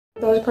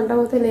10 ঘন্টা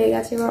মতো লেগে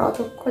গেছে। এবার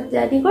অতক্ষণ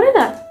জার্নি করে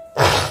না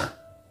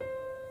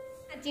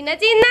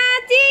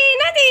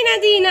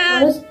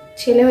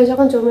ছেলে হয়ে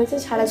যখন জমেছে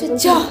সারা জীবন।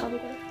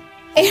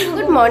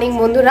 গুড মর্নিং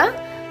বন্ধুরা।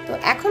 তো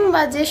এখন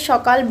বাজে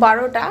সকাল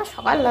 12টা,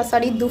 সকাল না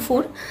সরি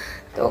দুপুর।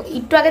 তো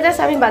একটু আগে জাস্ট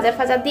আমি বাজার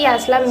ফাজার দিয়ে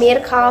আসলাম, মেয়ের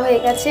খাওয়া হয়ে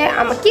গেছে।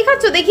 আমার কি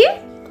খাচ্ছ দেখি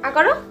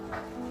করো।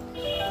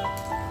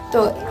 তো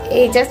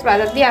এই জাস্ট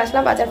বাজার দিয়ে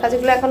আসলাম, বাজার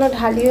ফাজারগুলো এখনো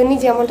ঢালিও নি,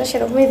 যেমনটা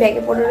সেরকমই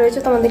ব্যাগে পড়ে রয়েছে।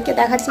 তোমাদেরকে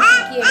দেখাচ্ছি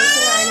কি এনেছি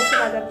না এনেছি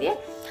বাজার দিয়ে।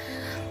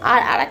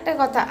 আর একটা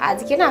কথা,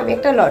 আজকে না আমি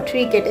একটা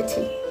লটারি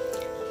কেটেছি।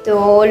 তো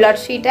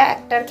লটারিটা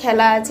একটার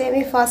খেলা আছে,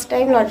 আমি ফার্স্ট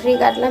টাইম লটারি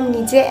কাটলাম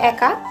নিজে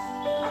একা।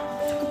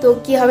 তো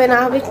কি হবে না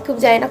হবে খুব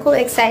জানি না, খুব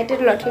এক্সাইটেড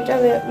লটারিটা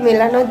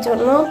মেলানোর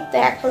জন্য। তো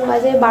এখন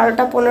বাজে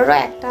 12টা 15,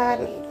 একটা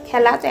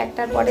খেলা, তো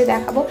একটার পরে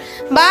দেখাবো।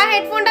 বা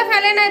হেডফোনটা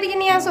ফেলে না, এদিকে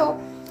নিয়ে আসো।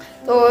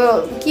 তো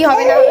কি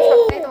হবে না হবে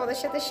সবটাই তোমাদের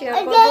সাথে শেয়ার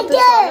করবো। তো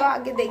চলো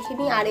আগে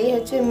দেখিনি। আর এই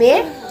হচ্ছে মেয়ে।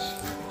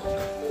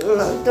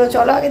 তো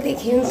চলো আগে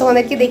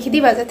তোমাদেরকে দেখিয়ে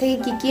দিই বাজার থেকে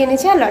কি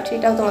এনেছে, আর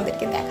লটারিটাও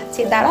তোমাদেরকে দেখাচ্ছি।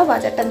 দাঁড়াও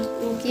বাজারটা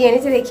কি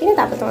এনেছে দেখিনি,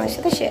 তারপর তোমাদের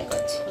সাথে শেয়ার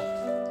করছি।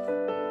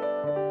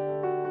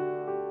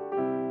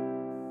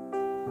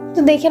 তো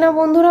দেখে না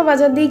বন্ধুরা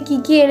বাজার দিয়ে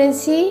কি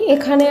এনেছি।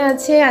 এখানে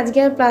আছে, আজকে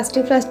আর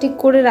প্লাস্টিক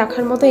করে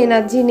রাখার মতো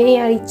এনার্জি নেই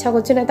আর ইচ্ছা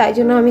করছে না, তাই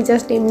জন্য আমি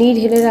জাস্ট এমনিই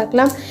ঢেলে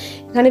রাখলাম।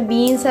 এখানে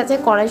বিনস আছে,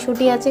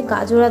 কড়াইশুঁটি আছে,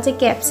 গাজর আছে,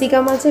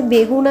 ক্যাপসিকাম আছে,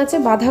 বেগুন আছে,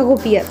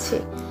 বাঁধাকপি আছে।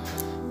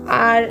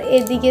 আর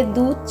এদিকে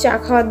দুধ, চা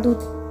খাওয়ার দুধ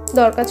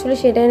দরকার ছিল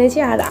সেটা এনেছি।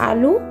 আর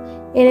আলু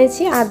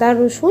এনেছি, আদা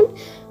রসুন।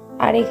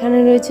 আর এখানে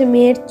রয়েছে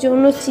মেয়ের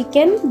জন্য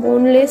চিকেন,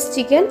 বোনলেস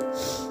চিকেন,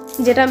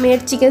 যেটা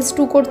মেয়ের চিকেন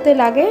স্টু করতে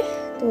লাগে।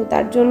 তো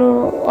তার জন্য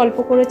অল্প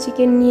করে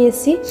চিকেন নিয়ে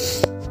এসেছি।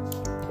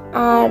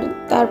 আর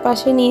তার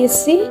পাশে নিয়ে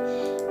এসেছি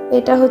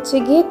এটা হচ্ছে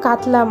গিয়ে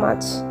কাতলা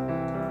মাছ।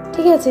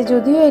 ঠিক আছে,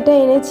 যদিও এটা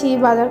এনেছি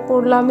বাজার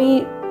করলামই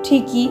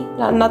ঠিকই,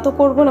 রান্না তো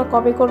করবো না,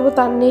 কবে করব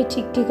তার নেই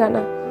ঠিক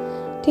ঠিকানা।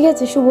 ঠিক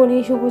আছে, শুভ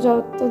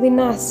যতদিন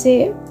না আসছে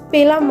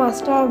পেলাম,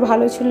 মাছটা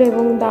ভালো ছিল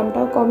এবং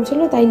দামটাও কম ছিল,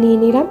 তাই নিয়ে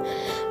নিলাম।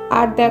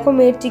 আর দেখো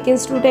মেয়ের চিকেন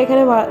স্টুটা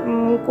এখানে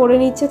করে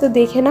নিচ্ছে। তো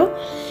দেখে নাও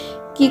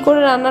কি করে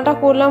রান্নাটা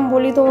করলাম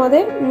বলি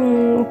তোমাদের।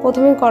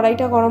 প্রথমে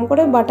কড়াইটা গরম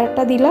করে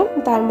বাটারটা দিলাম,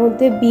 তার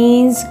মধ্যে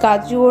বিনস,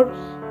 গাজর,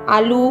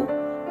 আলু,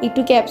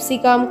 একটু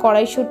ক্যাপসিকাম,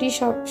 কড়াইশুঁটি,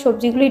 সব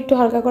সবজিগুলো একটু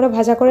হালকা করে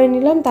ভাজা করে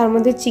নিলাম। তার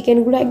মধ্যে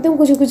চিকেনগুলো একদম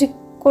কুচি কুচি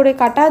করে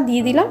কাটা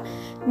দিয়ে দিলাম,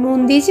 নুন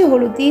দিয়েছি,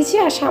 হলুদ দিয়েছি,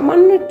 আর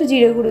সামান্য একটু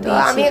জিরে গুঁড়ো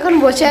দিয়েছি। আমি এখন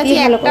বসে আছি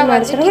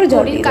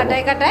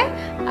কাটায়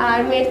আর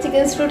মেয়ের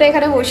চিকেন স্টুটা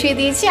এখানে বসিয়ে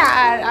দিয়েছি।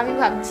 আর আমি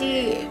ভাবছি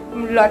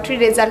লটারি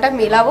রেজাল্টটা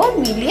মেলাবো,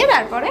 মিলিয়ে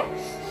তারপরে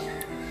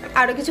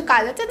আরও কিছু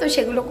কাজ আছে, তো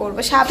সেগুলো করবো।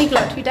 স্বাভাবিক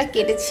লটারিটা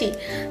কেটেছি,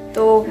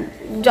 তো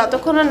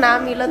যতক্ষণ না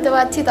মিলাতে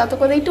পারছি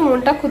ততক্ষণ একটু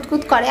মনটা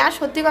খুঁতখুত করে। আর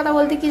সত্যি কথা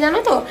বলতে কি জানো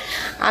তো,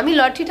 আমি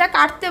লটারিটা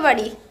কাটতে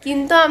পারি,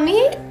 কিন্তু আমি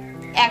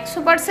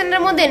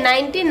 100%-এর মধ্যে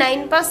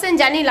 99%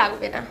 জানি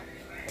লাগবে না।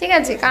 ঠিক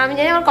আছে, কারণ আমি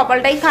জানি আমার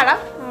কপালটাই খারাপ,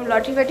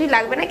 লটারি ফাটারি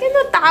লাগবে না। কিন্তু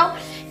তাও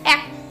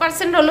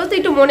 1% হলেও তো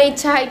একটু মনে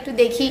ইচ্ছা হয় একটু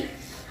দেখি,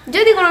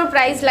 যদি কোনো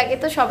প্রাইজ লাগে।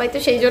 তো সবাই তো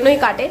সেই জন্যই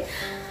কাটে।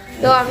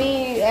 তো আমি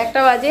একটা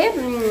বাজে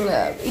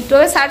একটু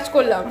সার্চ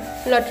করলাম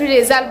লটারি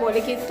রেজাল্ট বলে,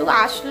 কিন্তু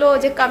আসলো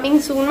যে কামিং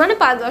সুন, মানে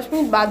 5-10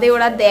 মিনিট বাদে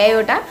ওরা দেয়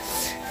ওটা।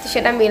 তো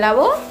সেটা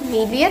মেলাবো,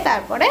 মিলিয়ে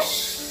তারপরে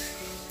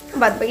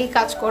বাদবাকি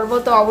কাজ করব।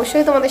 তো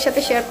অবশ্যই তোমাদের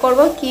সাথে শেয়ার করব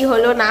কি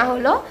হলো না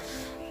হলো।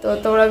 তো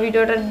তোমরা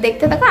ভিডিওটা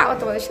দেখতে থাকো, আবার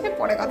তোমাদের সাথে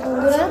পরে কথা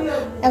বলবো।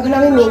 এখন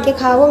আমি মেয়েকে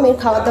খাওয়াবো, মেয়ের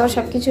খাওয়া দাওয়া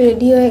সব কিছু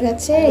রেডি হয়ে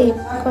গেছে। এই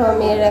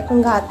মেয়ের এখন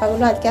গা হাত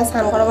পাগুলো, আজকে আর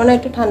স্নান করাবো না,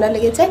 একটু ঠান্ডা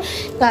লেগেছে,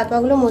 গা হাত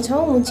পাগুলো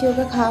মুছিয়ে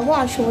ওকে খাওয়াবো।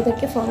 আর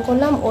শুভদেরকে ফোন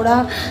করলাম, ওরা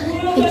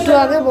একটু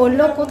আগে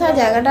বললো, কোথায়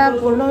জায়গাটা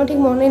বললো আমার ঠিক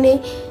মনে নেই,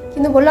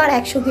 কিন্তু বললো আর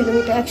 100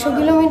 কিলোমিটার। 100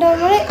 কিলোমিটার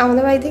মানে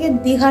আমাদের বাড়ি থেকে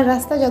দীঘার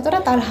রাস্তা যতটা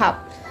তার হাফ,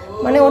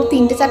 মানে ওর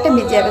 3-4টে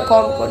বেজে যাবে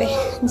কম করে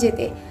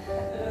যেতে।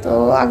 তো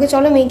আগে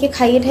চলো মেয়েকে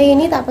খাইয়ে ঠাইয়ে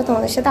নিই, তারপর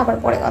তোমাদের সাথে আবার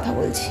পরে কথা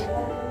বলছি।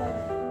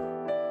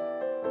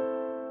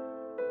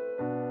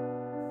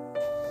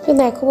 তো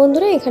দেখো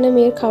বন্ধুরা, এখানে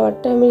মেয়ের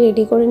খাবারটা আমি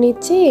রেডি করে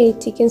নিচ্ছি। এই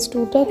চিকেন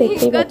স্টুটা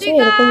দেখতেই পাচ্ছ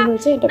এরকম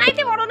হয়েছে। এটা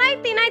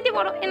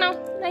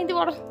নাইতে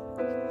বড়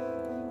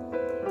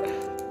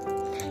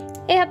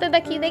এই হাতে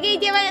দেখি এই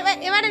যে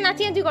এবারে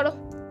নাচি করো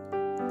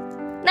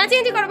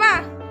বা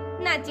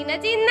নাচি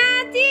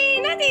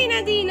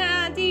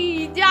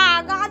যা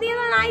গা দিয়ে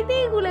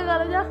নাইতেই খুলে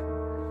গেল। যা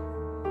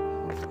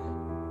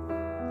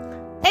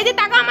এই যে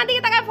টাকা আমার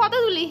দিকে টাকায় ফটো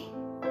তুলি।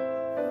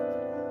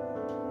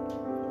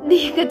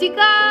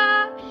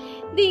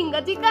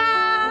 ডিঙ্গা চিকা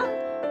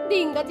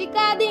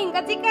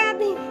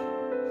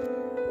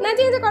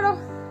নাচি করো।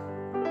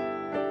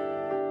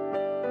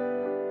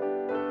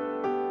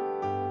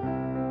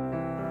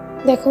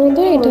 দেখো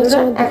বন্ধুরা, এটা হচ্ছে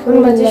এখন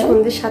বাজে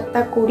সন্ধ্যে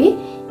 7:20।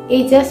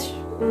 এই জাস্ট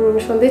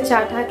সন্ধ্যে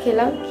চাটা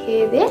খেলাম,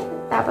 খেয়ে দিয়ে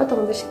তারপর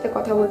তোমাদের সাথে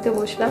কথা বলতে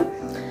বসলাম।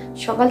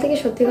 সকাল থেকে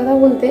সত্যি কথা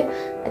বলতে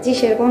আজকে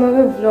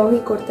সেরকমভাবে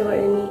ব্লগই করতে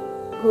পারিনি।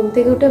 ঘুম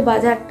থেকে উঠে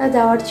বাজারটা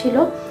যাওয়ার ছিল।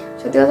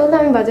 সত্যি কথা বলতে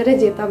আমি বাজারে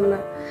যেতাম না,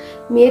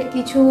 মেয়ের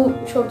কিছু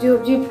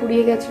সবজি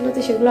ফুরিয়ে গেছিলো, তো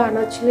সেগুলো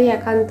আনার ছিলই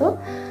একান্ত,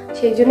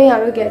 সেই জন্যই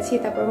আরও গেছি।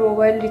 তারপর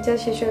মোবাইল রিচার্জ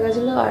শেষ হয়ে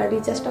গেছিলো, আর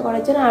রিচার্জটা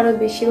করার জন্য আরও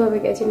বেশিভাবে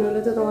গেছি,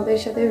 নইলে তো তোমাদের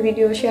সাথে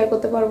ভিডিও শেয়ার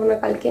করতে পারবো না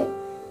কালকে।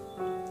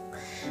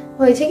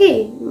 হয়েছে কি,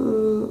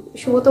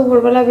 শুভ তো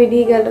ভোরবেলা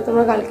বেরিয়ে গেল,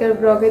 তোমরা কালকের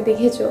ব্লগে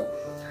দেখেছো।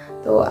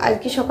 তো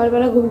আজকে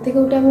সকালবেলা ঘুম থেকে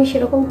উঠে আমি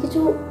সেরকম কিছু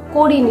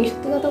করিনি।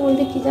 সত্যি কথা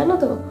বলতে কি জানো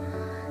তো,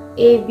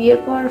 এই বিয়ের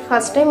পর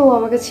ফার্স্ট টাইম ও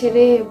আমাকে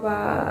ছেড়ে বা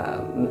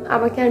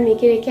আমাকে আর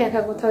মেয়েকে রেখে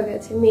একা কোথাও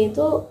গেছে। মেয়ে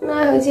তো না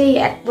হয়েছে এই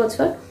 1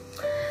 বছর,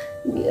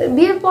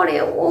 বিয়ের পরে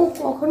ও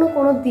কখনো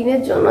কোনো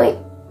দিনের জন্যই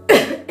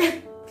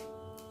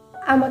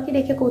আমাকে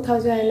রেখে কোথাও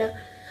যায় না।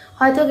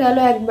 হয়তো গেল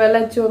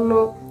একবেলার জন্য,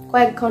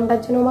 কয়েক ঘন্টার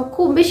জন্য, বা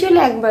খুব বেশি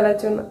হলে একবেলার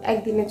জন্য,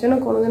 একদিনের জন্য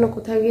কোনোদিনও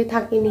কোথাও গিয়ে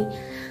থাকিনি।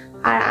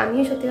 আর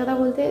আমিও সত্যি কথা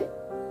বলতে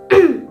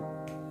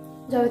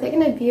যবে থেকে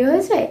না বিয়ে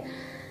হয়েছে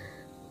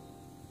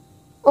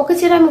ওকে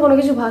ছেড়ে আমি কোনো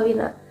কিছু ভাবি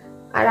না।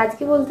 আর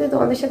আজকে বলতে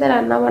তোমাদের সাথে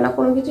রান্না বান্না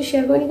কোনো কিছু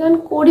শেয়ার করিনি, কারণ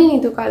করিনি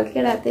তো। কালকে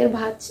রাতের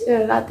ভাত,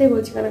 রাতে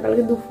বলছি কেন,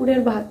 কালকে দুপুরের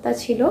ভাতটা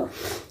ছিল,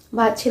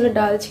 ভাত ছিল,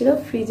 ডাল ছিল,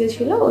 ফ্রিজে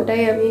ছিল,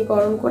 ওটাই আমি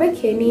গরম করে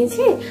খেয়ে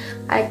নিয়েছি।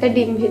 আর একটা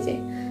ডিম ভেজে,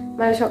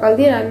 মানে সকাল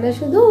দিয়ে রান্না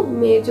শুধু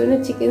মেয়ের জন্য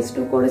চিকেন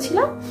স্টু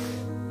করেছিলাম,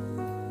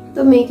 তো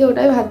মেয়েকে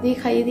ওটাই ভাত দিয়ে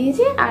খাইয়ে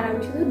দিয়েছি। আর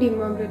আমি শুধু ডিম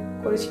অমলেট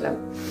করেছিলাম,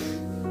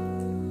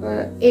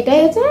 এটাই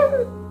হচ্ছে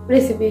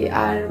রেসিপি।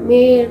 আর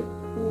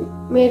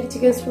মেয়ের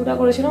চিকেন স্টুটা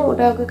করেছিলাম,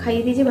 ওটা ওকে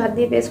খাইয়ে দিয়েছি ভাত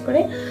দিয়ে পেস্ট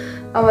করে।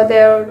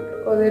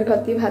 ওদের ঘর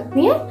দিয়ে ভাত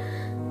নিয়ে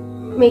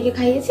মেয়েকে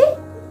খাইয়েছি।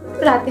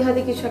 রাতে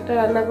হয়তো কিছু একটা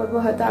রান্না করবো,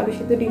 হয়তো আলু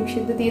সিদ্ধ ডিম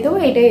সিদ্ধ দিয়ে দেবো,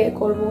 এটাই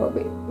করবো,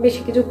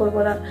 বেশি কিছু করবো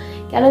না।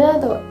 কেন জানো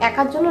তো,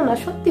 একার জন্য না,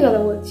 সত্যি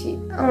কথা বলছি,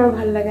 আমার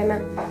ভালো লাগে না।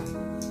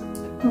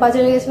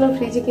 বাজারে গেছিলাম,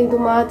 ফ্রিজে কিন্তু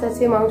মাছ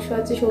আছে, মাংস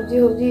আছে, সবজি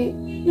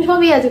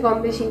সবই আছে কম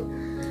বেশি।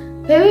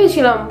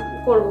 ভেবেছিলাম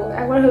করবো,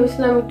 একবার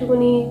ভেবেছিলাম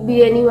একটুখানি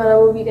বিরিয়ানি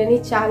বানাবো,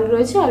 বিরিয়ানির চাল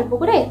রয়েছে অল্প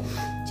করে,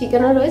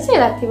 চিকেনও রয়েছে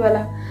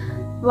রাত্রিবেলা।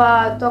 বা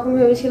তখন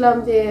ভেবেছিলাম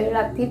যে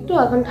রাত্রি একটু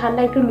এখন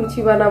ঠান্ডা একটু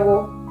লুচি বানাবো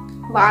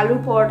বা আলুর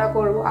পরোটা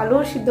করবো,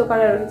 আলুও সিদ্ধ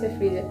করা রয়েছে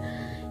ফ্রিজে।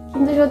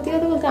 কিন্তু সত্যি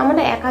কথা বলতে আমার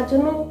না একার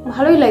জন্য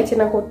ভালোই লাগছে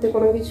না করতে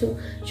কোনো কিছু।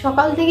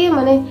 সকাল থেকে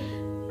মানে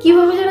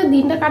কিভাবে যেন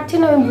দিনটা কাটছে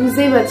না, আমি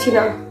বুঝতেই পারছি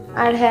না।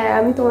 আর হ্যাঁ,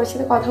 আমি তোমার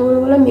সাথে কথা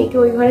বলে মেয়েকে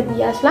ওই ঘরে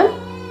দিয়ে আসলাম।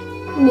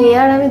 মেয়ে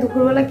আর আমি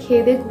দুপুরবেলা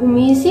খেয়ে দিয়ে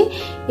ঘুমিয়েছি,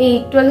 এই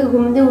একটু আগে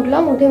ঘুম দিয়ে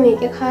উঠলাম, উঠে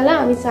মেয়েকে খাওয়ালাম,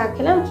 আমি চা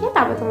খেলাম, খেয়ে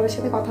তারপর তোমাদের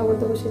সাথে কথা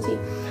বলতে বসেছি।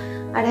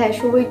 আর হ্যাঁ,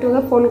 শুভ একটু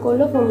আগে ফোন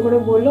করলো, ফোন করে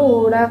বললো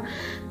ওরা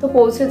তো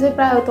পৌঁছেছে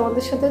প্রায়।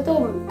 তোমাদের সাথে তো,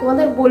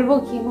 তোমাদের বলবো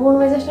কি, মন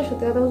মেজাজটা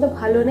সত্যি কথা বলতে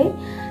ভালো নেই,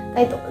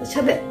 তাই তোমাদের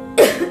সাথে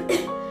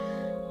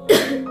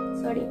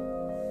সরি,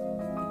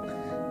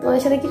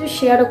 তোমাদের সাথে কিছু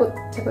শেয়ারও করতে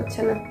ইচ্ছা করছে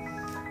না।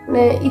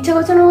 মানে ইচ্ছা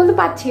করছে না বলতে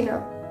পারছি না,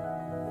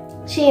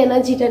 সেই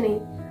এনার্জিটা নেই।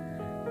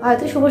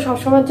 হয়তো শুভ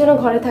সবসময়ের জন্য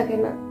ঘরে থাকে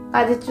না,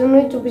 কাজের জন্য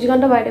 24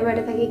 ঘন্টা বাইরে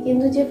বাইরে থাকে,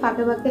 কিন্তু যে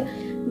ফাঁকে ফাঁকে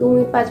 2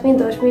 মিনিট 5 মিনিট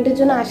 10 মিনিটের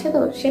জন্য আসে, তো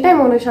সেটাই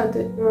মনে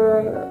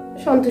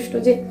সন্তুষ্ট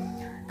যে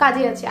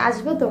কাজে আছে,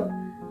 আসবে তো।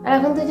 আর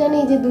এখন তো জানি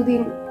যে 2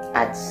 দিন,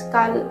 আজ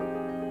কাল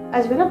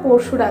আসবে না,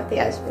 পরশু রাতে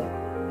আসবে।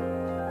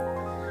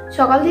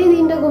 সকাল দিয়ে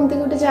দিনটা ঘুম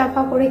থেকে উঠে চা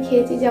ফা করে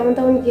খেয়েছি, যেমন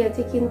তেমন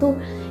খেয়েছি, কিন্তু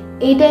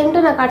এই টাইমটা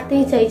না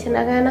কাটতেই চাইছে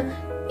না। কেন,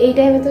 এই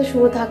টাইমে তো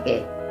শুভ থাকে।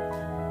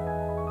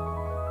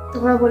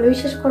 তোমরা বলে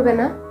বিশ্বাস করবে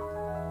না,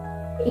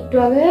 একটু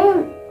আগে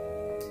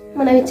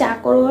মানে আমি চা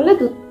করবো বলে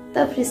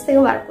দুধটা ফ্রিজ থেকে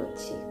বার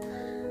করছি,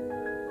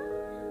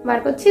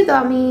 তো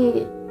আমি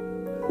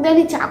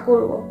জানি চা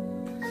করবো।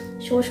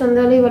 শুভ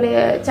সন্ধ্যা হলেই বলে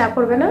চা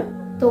করবে না,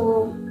 তো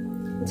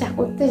চা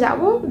করতে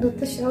যাবো,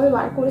 দুধটা সেভাবে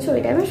বার করেছে,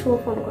 ওই টাইমে শুভ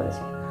ফোন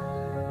করেছে।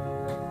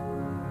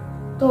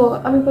 তো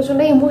আমি প্রচন্ড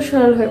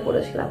ইমোশনাল হয়ে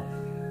পড়েছিলাম।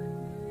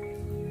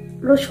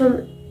 রোজ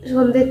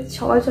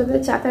সকাল সন্ধ্যে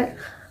চাটা,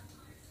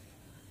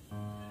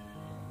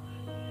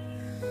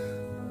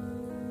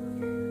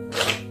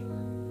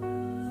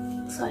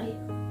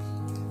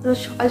 রোজ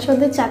সকাল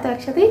সন্ধ্যে চাটা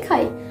একসাথেই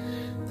খাই।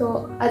 তো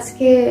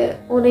আজকে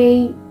ও নেই,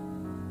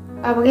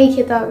 আমাকেই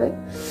খেতে হবে।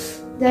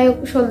 যাই হোক,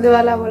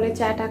 সন্ধ্যেবেলা বলে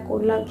চাটা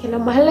করলাম,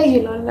 খেলাম, ভালো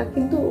লাগছিল না,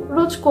 কিন্তু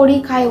রোজ করি,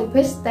 খাই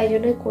অভ্যেস, তাই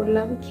জন্যই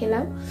করলাম,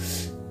 খেলাম।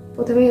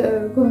 প্রথমে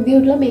ঘুম দিয়ে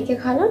উঠলাম, মেয়েকে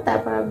খাওয়ালাম,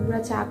 তারপর আমরা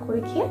চা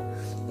করে খেয়ে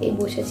এই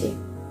বসেছি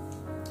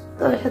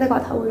তোমার সাথে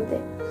কথা বলতে।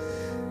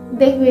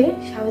 দেখবে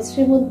স্বামী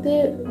স্ত্রীর মধ্যে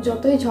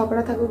যতই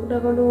ঝগড়া থাকুক না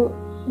কেন,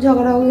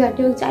 ঝগড়া হোক,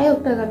 ঝাঁটি হোক, যাই হোক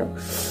না কেন,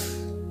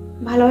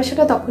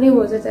 ভালোবাসাটা তখনই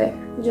বোঝা যায়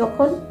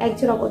যখন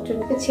একজন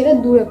অপরজনকে ছেড়ে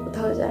দূরে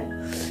কোথাও যায়।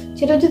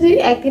 সেটা যদি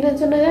একদিনের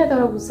জন্য যায়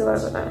তোমরা বুঝতে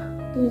পারবে না,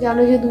 তুমি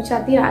জানো যে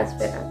 2-4 দিন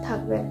আসবে না,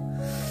 থাকবে,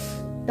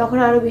 তখন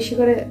আরো বেশি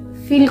করে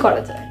ফিল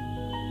করা যায়।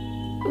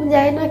 আমি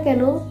জানি না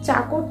কেন চা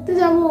করতে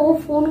যাবো, ও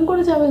ফোন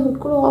করে যাবে, হুট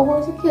করে ও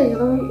বলছে কি হয়েছে,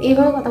 তুমি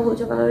এইভাবে কথা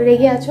বলছো কেন,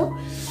 রেগে আছো?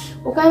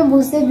 ওকে আমি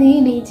বুঝতে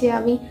দিইনি যে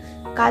আমি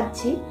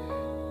কাঁদছি,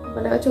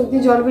 মানে আমার চোখ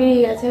দিয়ে জল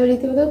বেরিয়ে গেছে, আমি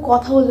রীতিমতো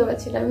কথা বলতে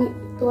পারছি না। আমি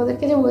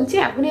তোমাদেরকে যে বলছি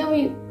এখনই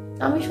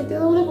আমি সত্যি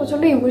কথা বলে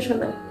প্রচন্ড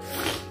ইমোশনাল।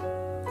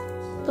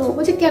 তো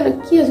বলছে কেন,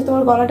 কি হয়েছে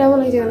তোমার, গলাটা এমন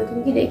লাগছে কেন,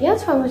 তুমি কি রেগে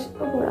আছো আমার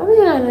উপর? আমি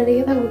না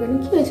রেগে থাকবো কেন,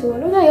 কি হয়েছে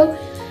বলো। যাই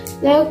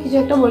হোক কিছু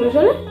একটা বলে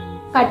চলে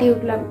কাটিয়ে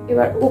উঠলাম।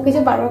 এবার ওকে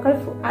যে বারবার করে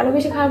আরো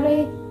বেশি খারাপ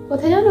লাগে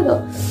কোথায় জানো তো,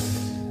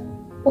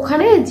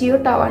 ওখানে জিও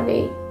টাওয়ার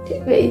নেই,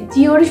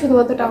 জিওরই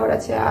শুধুমাত্র টাওয়ার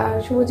আছে। আর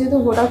শুভ যেহেতু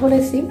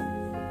ভোডাফোনের সিম,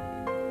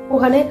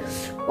 ওখানে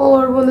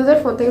ওর বন্ধুদের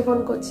ফোন থেকে ফোন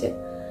করছে।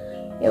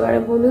 এবারে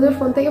বন্ধুদের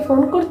ফোন থেকে ফোন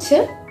করছে,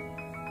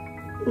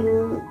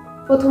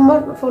 প্রথমবার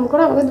ফোন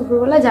করে আমাকে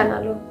দুপুরবেলা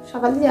জানালো,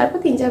 সকাল থেকে যাওয়ার পর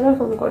 3-4 বার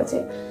ফোন করেছে।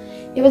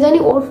 এবার জানি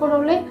ওর ফোন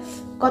হলে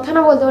কথা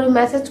না বলতে পারি,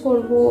 মেসেজ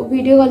করবো,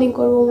 ভিডিও কলিং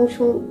করবো,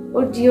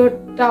 ওর জিওর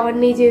টাওয়ার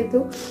নেই, যেহেতু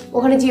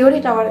ওখানে জিওরই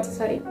টাওয়ার আছে,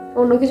 সরি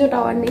অন্য কিছু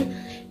টাওয়ার নেই।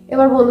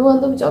 এবার বন্ধু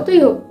বান্ধব যতই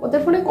হোক ওদের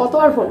ফোনে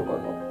কতবার ফোন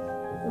করবো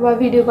বা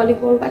ভিডিও কলিং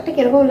করবো, একটা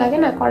কিরকম লাগে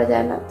না, করা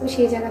যায় না। তো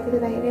সেই জায়গা থেকে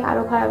দেখে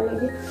আরো খারাপ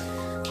লাগে।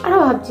 আরো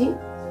ভাবছি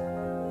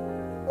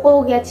ও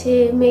গেছে,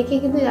 মেয়েকে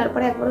কিন্তু যার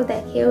পরে একবারও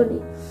দেখেও নি।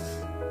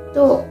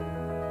 তো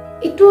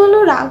একটু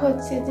হলেও রাগ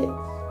হচ্ছে যে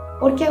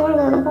ওর কি একবার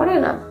মনে পড়ে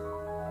না।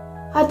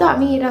 হয়তো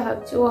আমি এটা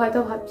ভাবছি, ও হয়তো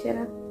ভাবছে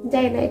না,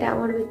 যাই না, এটা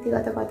আমার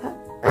ব্যক্তিগত কথা,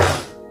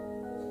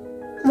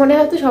 মনে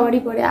হয়তো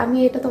সবারই পড়ে। আমি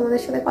এটা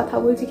তোমাদের সাথে কথা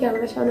বলছি,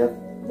 ক্যামেরার সামনে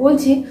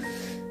বলছি,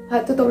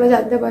 হয়তো তোমরা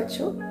জানতে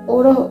পারছো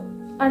ওরও।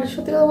 আর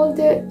সত্যি কথা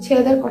বলতে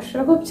ছেলেদের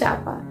কষ্টটা খুব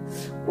চাপা।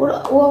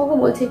 ও আমাকে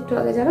বলছে একটু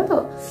আগে, জানো তো,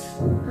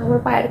 আমার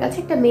পায়ের কাছে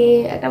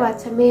একটা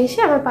বাচ্চা মেয়ে এসে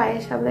আমার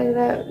পায়ের সামনে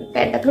একটা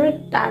প্যান্টটা ধরে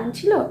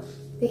টানছিল,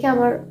 দেখে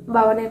আমার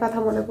বাবানের কথা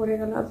মনে পড়ে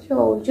গেল। আমি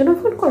ওর জন্য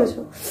ফোন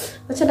করেছো?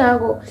 আচ্ছা না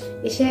গো,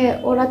 এসে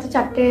ওরা তো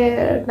 4টে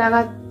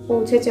নাগাদ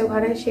পৌঁছেছে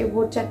ওখানে, সে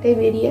ভোর 4টায়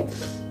বেরিয়ে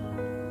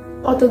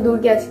অত দূর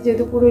গেছে,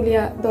 যেহেতু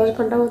পুরুলিয়া 10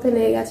 ঘন্টা মতো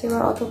লেগে গেছে।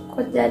 এবার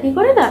অতক্ষণ জার্নি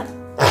করে না,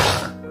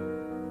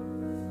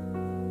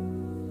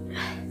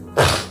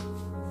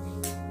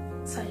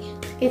 সরি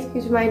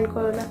কিছু মাইন্ড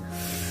করো না।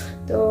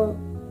 তো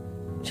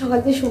সকাল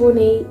থেকে শুভ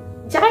নেই,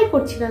 যাই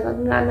করছি না,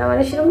 কারণ রান্না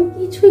বান্না সেরকম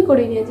কিছুই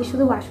করিনি, আজকে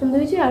শুধু বাসন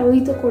ধুয়েছি আর ওই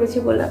তো করেছে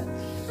বললাম।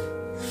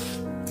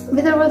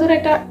 ভেতর ভেতর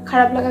একটা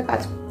খারাপ লাগা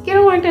কাজ,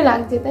 কিরকম একটা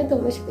লাগছে, তাই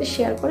তোমাদের সাথে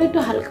শেয়ার করে একটু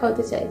হালকা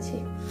হতে চাইছি।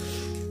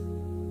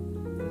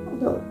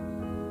 তো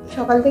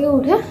সকাল থেকে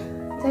উঠে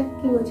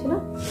কি বলছিল,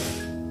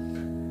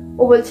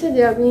 ও বলছে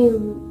যে আমি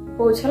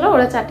পৌঁছালাম,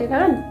 ওরা 4টে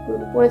নাগাদ,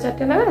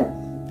 4:45 নাগাদ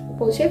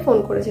পৌঁছে ফোন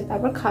করেছে।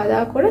 তারপর খাওয়া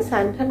দাওয়া করে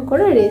স্নান টান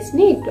করে রেস্ট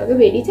নিয়ে একটু আগে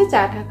বেরিয়েছে,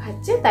 চা টা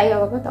খাচ্ছে, তাই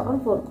আমাকে তখন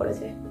ফোন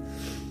করেছে।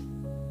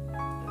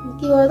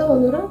 কি বলতো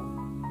বন্ধুরা,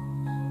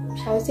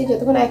 স্বামী স্ত্রী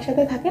যতক্ষণ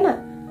একসাথে থাকে না,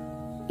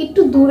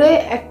 একটু দূরে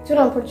একজন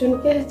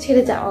অপরজনকে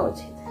ছেড়ে যাওয়া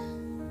উচিত।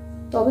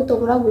 তবে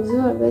তোমরা বুঝতে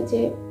পারবে যে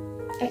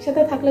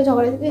একসাথে থাকলে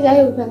ঝগড়া যদি যাই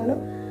হোক না কেন,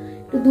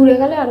 একটু দূরে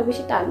গেলে আরো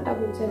বেশি টানটা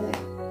বুঝে যায়।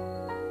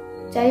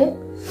 যাই হোক,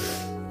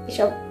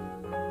 এসব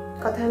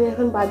কথা আমি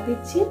এখন বাদ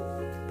দিচ্ছি,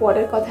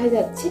 পরের কথায়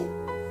যাচ্ছি।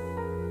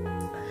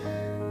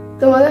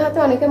 তোমাদের হাতে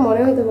অনেকে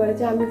মনে হতে পারে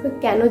যে আমি ওকে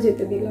কেন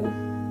যেতে দিলাম,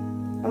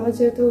 আমার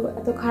যেহেতু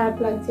এত খারাপ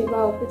লাগছে বা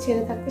ওকে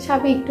ছেড়ে থাকতে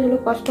স্বাভাবিক একটু হলেও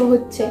কষ্ট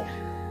হচ্ছে,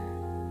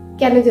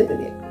 কেন যেতে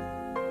দিলাম?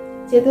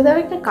 যেতে দেওয়ার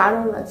একটা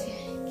কারণ আছে,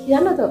 কি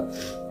জানো তো,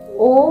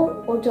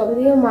 ওর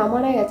যতদিন মা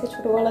মারা গেছে,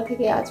 ছোটবেলা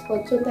থেকে আজ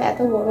পর্যন্ত এত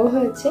বড়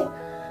হয়েছে,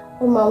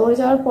 ওর মা মরে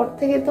যাওয়ার পর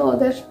থেকে তো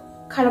ওদের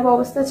খারাপ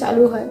অবস্থা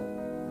চালু হয়।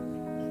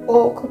 ও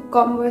খুব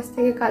কম বয়স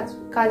থেকে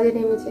কাজে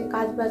নেমেছে,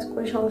 কাজ বাজ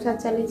করে সংসার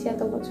চালিয়েছে,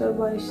 এত বছর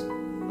বয়স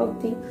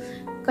অবধি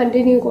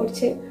কন্টিনিউ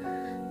করছে।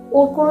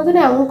 ওর কোনোদিন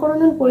এমন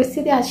কোনোদিন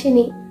পরিস্থিতি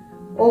আসেনি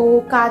ও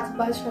কাজ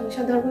বা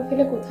সংসার ধর্ম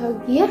ফেলে কোথাও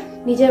গিয়ে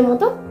নিজের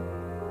মতো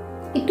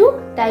একটু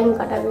টাইম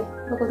কাটাবে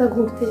বা কোথাও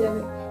ঘুরতে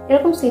যাবে,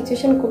 এরকম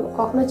সিচুয়েশন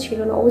কখনো ছিল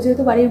না। ও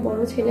যেহেতু বাড়ির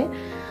বড় ছেলে,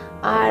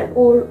 আর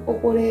ওর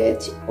ওপরে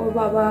ওর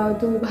বাবা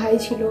 2 ভাই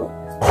ছিল,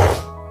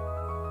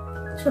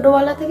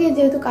 ছোটবেলা থেকে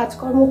যেহেতু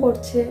কাজকর্ম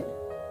করছে,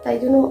 তাই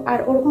জন্য আর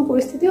ওরকম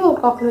পরিস্থিতিও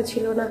কখনো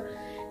ছিল না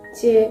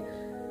যে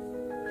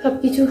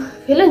সবকিছু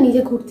ফেলে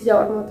নিজে ঘুরতে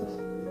যাওয়ার মতো।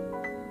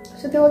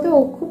 সত্যি বলতে ও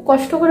খুব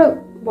কষ্ট করে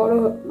বড়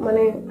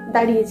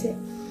দাঁড়িয়েছে।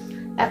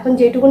 এখন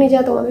যেটুকুনি যা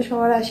তোমাদের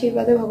সবার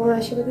আশীর্বাদে, ভগবানের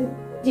আশীর্বাদে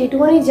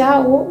যেটুকুনি যা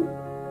ও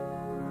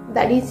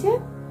দাঁড়িয়েছে,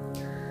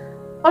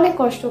 অনেক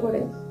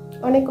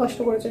কষ্ট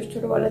করেছে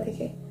ছোটবেলা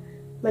থেকে।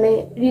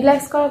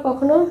 রিল্যাক্স করা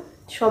কখনো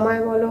সময়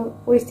বলো,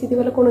 পরিস্থিতি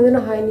বলো,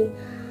 কোনোদিনও হয়নি।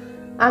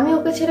 আমি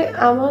ওকে ছেড়ে,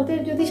 আমাদের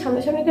যদি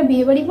সামনাসামনি একটা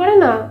বিয়ে বাড়ি পড়ে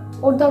না,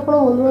 ওর ধর কোনো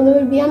বন্ধু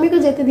বান্ধবের বিয়ে, আমি ওকে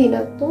যেতে দিই না।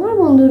 তোমার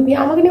বন্ধুর বিয়ে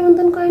আমাকে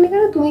নিমন্ত্রণ করেনি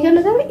কেন, তুমি কেন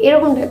যাবে,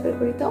 এরকম টাইপের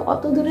করি। তো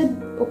অত দূরে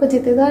ওকে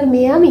যেতে দেওয়ার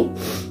মেয়ে আমি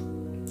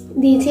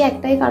দিয়েছি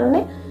একটাই কারণে,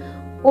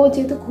 ও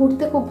যেহেতু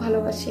ঘুরতে খুব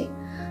ভালোবাসে,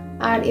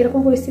 আর এরকম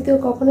পরিস্থিতিও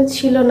কখনো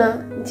ছিল না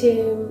যে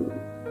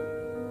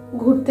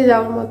ঘুরতে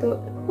যাওয়ার মতো।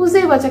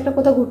 বুঝতেই পারছো, একটা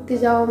কোথাও ঘুরতে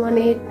যাওয়া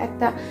মানে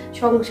একটা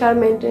সংসার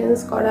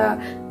মেনটেনেন্স করা,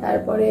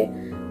 তারপরে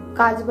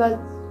কাজ বাজ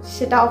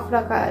সেটা অফ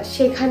রাখা,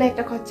 সেখানে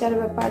একটা খরচার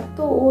ব্যাপার।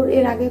 তো ওর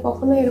এর আগে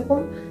কখনো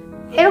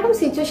এরকম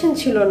সিচুয়েশন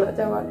ছিল না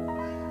যাওয়ার,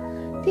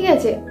 ঠিক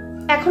আছে।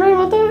 এখনের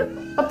মতো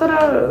অতটা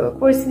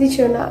পরিস্থিতি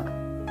ছিল না,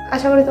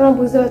 আশা করি তোমরা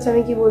বুঝতে পারছো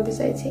আমি কি বলতে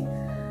চাইছি।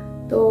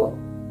 তো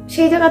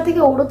সেই জায়গা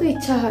থেকে ওরও তো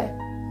ইচ্ছা হয়,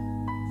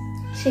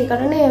 সেই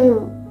কারণে আমি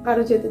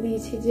আরো যেতে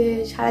দিয়েছি। যে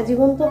সারা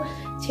জীবন তো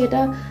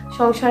সেটা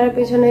সংসারের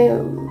পেছনে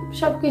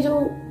সবকিছু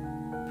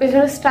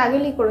পেছনে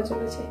স্ট্রাগলই করে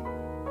চলেছে।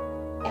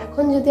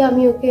 এখন যদি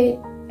আমি ওকে,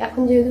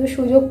 এখন যেহেতু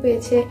সুযোগ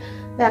পেয়েছে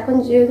বা এখন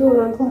যেহেতু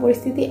ওরকম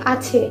পরিস্থিতি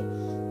আছে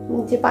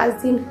যে 5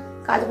 দিন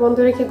কাজ বন্ধ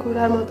রেখে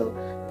ঘোরার মতো,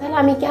 তাহলে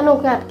আমি কেন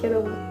ওকে আটকে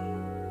দেবো?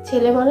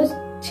 ছেলে মানুষ,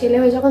 ছেলে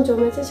হয়ে যখন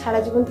জন্মেছে, সারা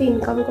জীবন তো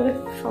ইনকাম করে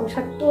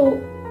সংসার তো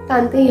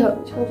টানতেই হবে,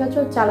 সংসার তো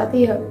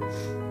চালাতেই হবে,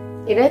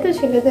 এটাই তো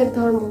ছেলেদের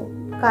ধর্ম,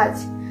 কাজ।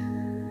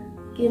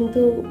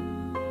 কিন্তু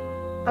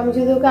আমি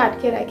যদি ওকে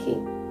আটকে রাখি,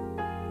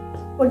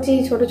 ওর যে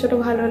ছোট ছোট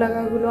ভালো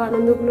লাগাগুলো,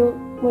 আনন্দগুলো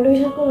বলে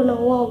বিশ্বাস করবো না,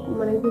 ও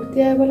ঘুরতে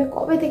যায় বলে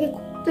কবে থেকে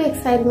এত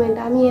এক্সাইটমেন্ট,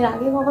 আমি এর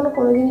আগে কখনো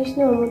কোনো জিনিস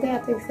নিয়ে ওর মধ্যে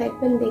এত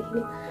এক্সাইটমেন্ট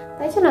দেখিনি।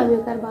 তাই জন্য আমি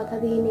ওকে আর বাধা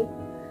দিইনি।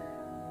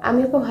 আমি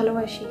ওকে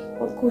ভালোবাসি,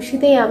 ওর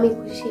খুশিতেই আমি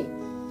খুশি।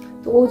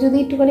 তো ও যদি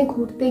একটুখানি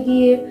ঘুরতে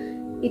গিয়ে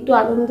একটু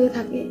আনন্দে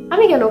থাকে,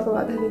 আমি কেন ওকে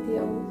বাধা দিতে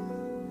যাবো?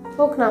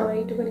 হোক না, আমার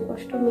একটুখানি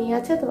কষ্ট, মেয়ে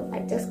আছে তো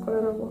অ্যাডজাস্ট করে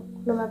নেবো,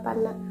 কোনো ব্যাপার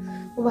না।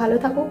 ও ভালো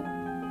থাকুক,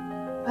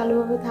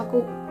 ভালোভাবে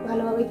থাকুক,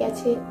 ভালোভাবে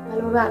গেছে,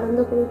 ভালোভাবে আনন্দ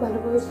করুক,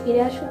 ভালোভাবে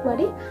ফিরে আসুক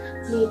বাড়ি,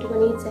 আমি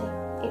একটুখানি চাই।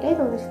 এটাই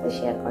তোমাদের সাথে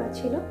শেয়ার করা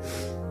ছিল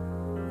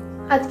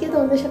আজকে।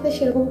 তোমাদের সাথে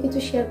সেরকম কিছু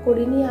শেয়ার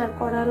করিনি, আর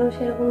করারও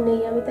সেরকম নেই।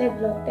 আমি তাই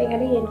ব্লগটা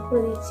এখানে এন্ড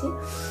করে দিচ্ছি।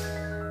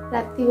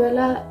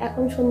 রাত্রিবেলা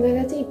এখন সন্ধ্যে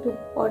গেছে, একটু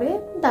পরে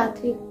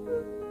তাড়াতাড়ি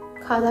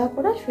খাওয়া দাওয়া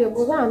করে শুয়ে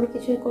পড়বো। আমি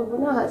কিছুই করবো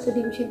না, হয়তো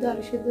ডিম সিদ্ধ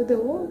আলু সিদ্ধ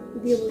দেবো,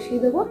 দিয়ে বসিয়ে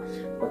দেবো,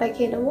 ওটা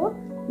খেয়ে নেবো।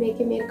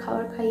 মেয়েকে মেয়ের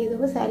খাবার খাইয়ে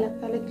দেবো, স্যালাড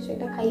ফ্যালাড কিছু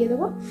একটা খাইয়ে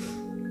দেবো,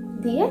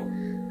 দিয়ে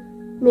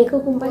মেয়েকেও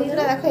ঘুম পাড়িয়ে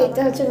দেবো। দেখো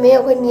এটা হচ্ছে মেয়ে,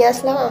 ওকে নিয়ে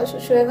আসলাম আমার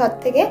শ্বশুরের ঘর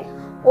থেকে।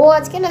 ও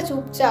আজকে না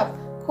চুপচাপ,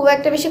 খুব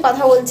একটা বেশি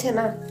কথা বলছে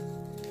না।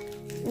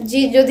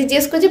 যদি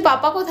জিজ্ঞেস করছি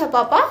পাপা কোথায়,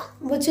 পাপা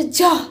বলছে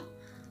যা,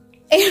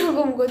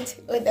 এরকম করছে।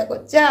 ওই দেখো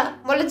যা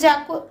বলে, যা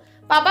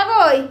পাপা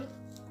কই,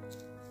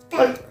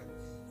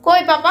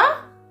 কই পাপা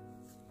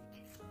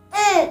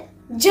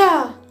যা।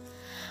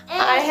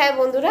 আর হ্যাঁ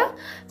বন্ধুরা,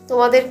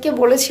 তোমাদেরকে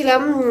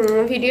বলেছিলাম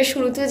ভিডিও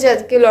শুরুতে যে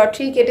আজকে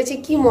লটারি কেটেছি,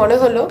 কি মনে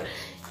হলো।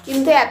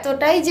 কিন্তু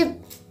এতটাই যে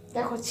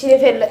দেখো ছিঁড়ে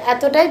ফেললো,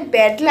 এতটাই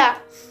ব্যাড লাক,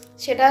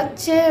 সেটা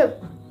হচ্ছে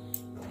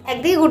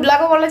একদিকে গুড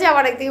লাকও বলা যায়,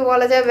 আবার একদিকে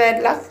বলা যায় ব্যাড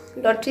লাক।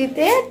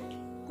 লটারিতে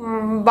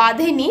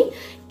বাঁধেনি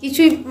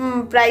কিছুই,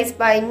 প্রাইজ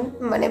পাইনি,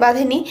 মানে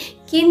বাঁধেনি।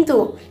 কিন্তু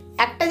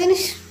একটা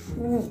জিনিস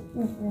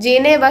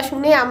জেনে বা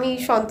শুনে আমি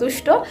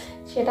সন্তুষ্ট,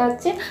 সেটা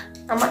হচ্ছে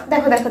আমার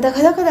দেখো দেখো দেখো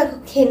দেখো দেখো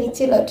খেয়ে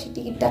নিচ্ছে লটারি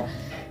টিকিটটা।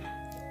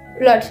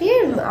 লটারি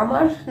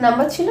আমার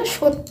নাম্বার ছিল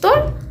 70,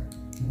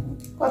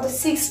 কত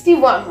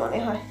 61 মনে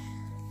হয়।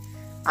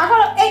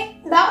 আগারো, এই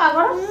দাও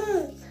আগারো,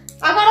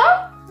 আগারো।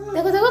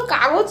 দেখো দেখো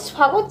কাগজ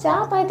ফাগজ যা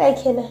পায় তাই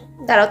খেয়ে নেয়।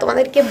 দাঁড়াও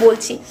তোমাদেরকে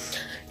বলছি,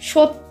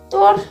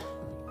 70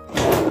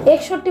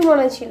 61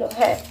 মনে ছিল,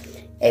 হ্যাঁ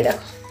এই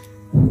দেখো।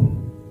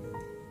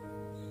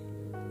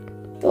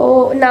 তো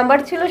নাম্বার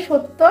ছিল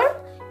 70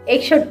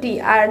 61,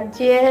 আর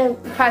যে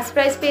ফার্স্ট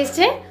প্রাইজ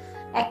পেয়েছে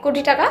 1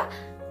 কোটি টাকা,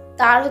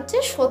 তার হচ্ছে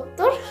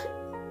 70,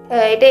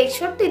 এটা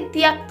 61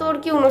 73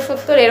 কি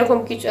 69 এরকম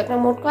কিছু একটা।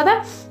 মোট কথা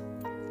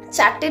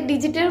 4টে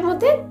ডিজিটের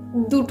মধ্যে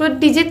 2টো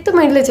ডিজিট তো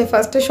মিলেছে,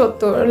 ফার্স্টে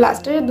 70,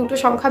 লাস্টের 2টো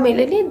সংখ্যা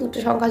মেলেনি। 2টো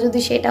সংখ্যা যদি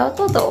সেটা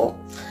হতো তো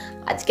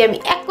আজকে আমি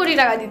 1 কোটি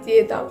টাকা দিতে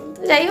যেতাম।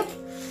 তো যাই হোক,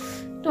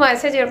 তোমার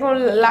সাথে যেরকম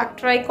লাখ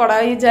ট্রাই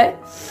করাই যায়,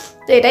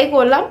 তো এটাই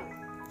করলাম।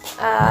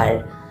 আর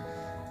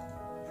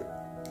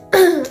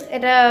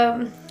এটা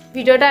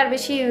ভিডিওটা আর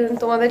বেশি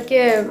তোমাদেরকে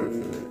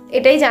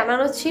এটাই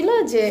জানানো ছিল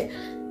যে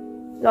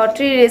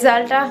লটারির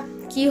রেজাল্টটা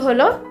কি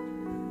হলো।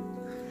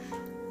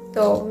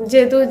 তো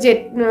যেহেতু যে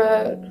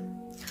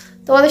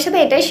তোমাদের সাথে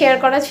এটাই শেয়ার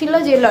করা ছিল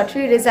যে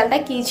লটারির রেজাল্টটা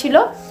কী ছিল।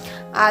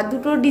 আর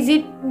 2টো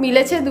ডিজিট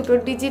মিলেছে, 2টো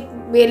ডিজিট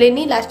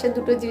মেলেনি, লাস্টের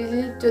 2টো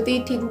ডিজিট যদি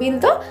ঠিক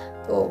মিলতো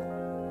তো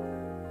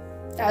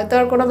তাহলে তো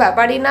আর কোনো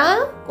ব্যাপারই না,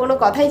 কোনো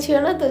কথাই ছিল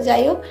না। তো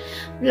যাই হোক,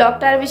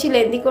 ব্লগটা আর বেশি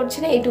লেন্দি করছি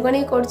না, এইটুখানি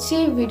করছি।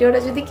 ভিডিওটা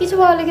যদি কিছু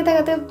ভালো লেগে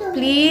থাকে তো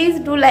please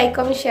do like,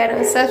 comment, share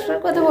এবং সাবস্ক্রাইব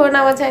করতে ভুলো না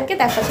আমার চ্যানেলকে।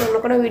 দেখা হচ্ছে অন্য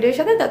কোনো ভিডিওর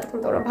সাথে। ততক্ষণ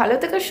তোমরা ভালো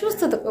থেকো,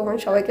 সুস্থ থেকো এবং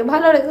সবাইকে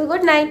ভালো রেখো।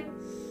 Good night.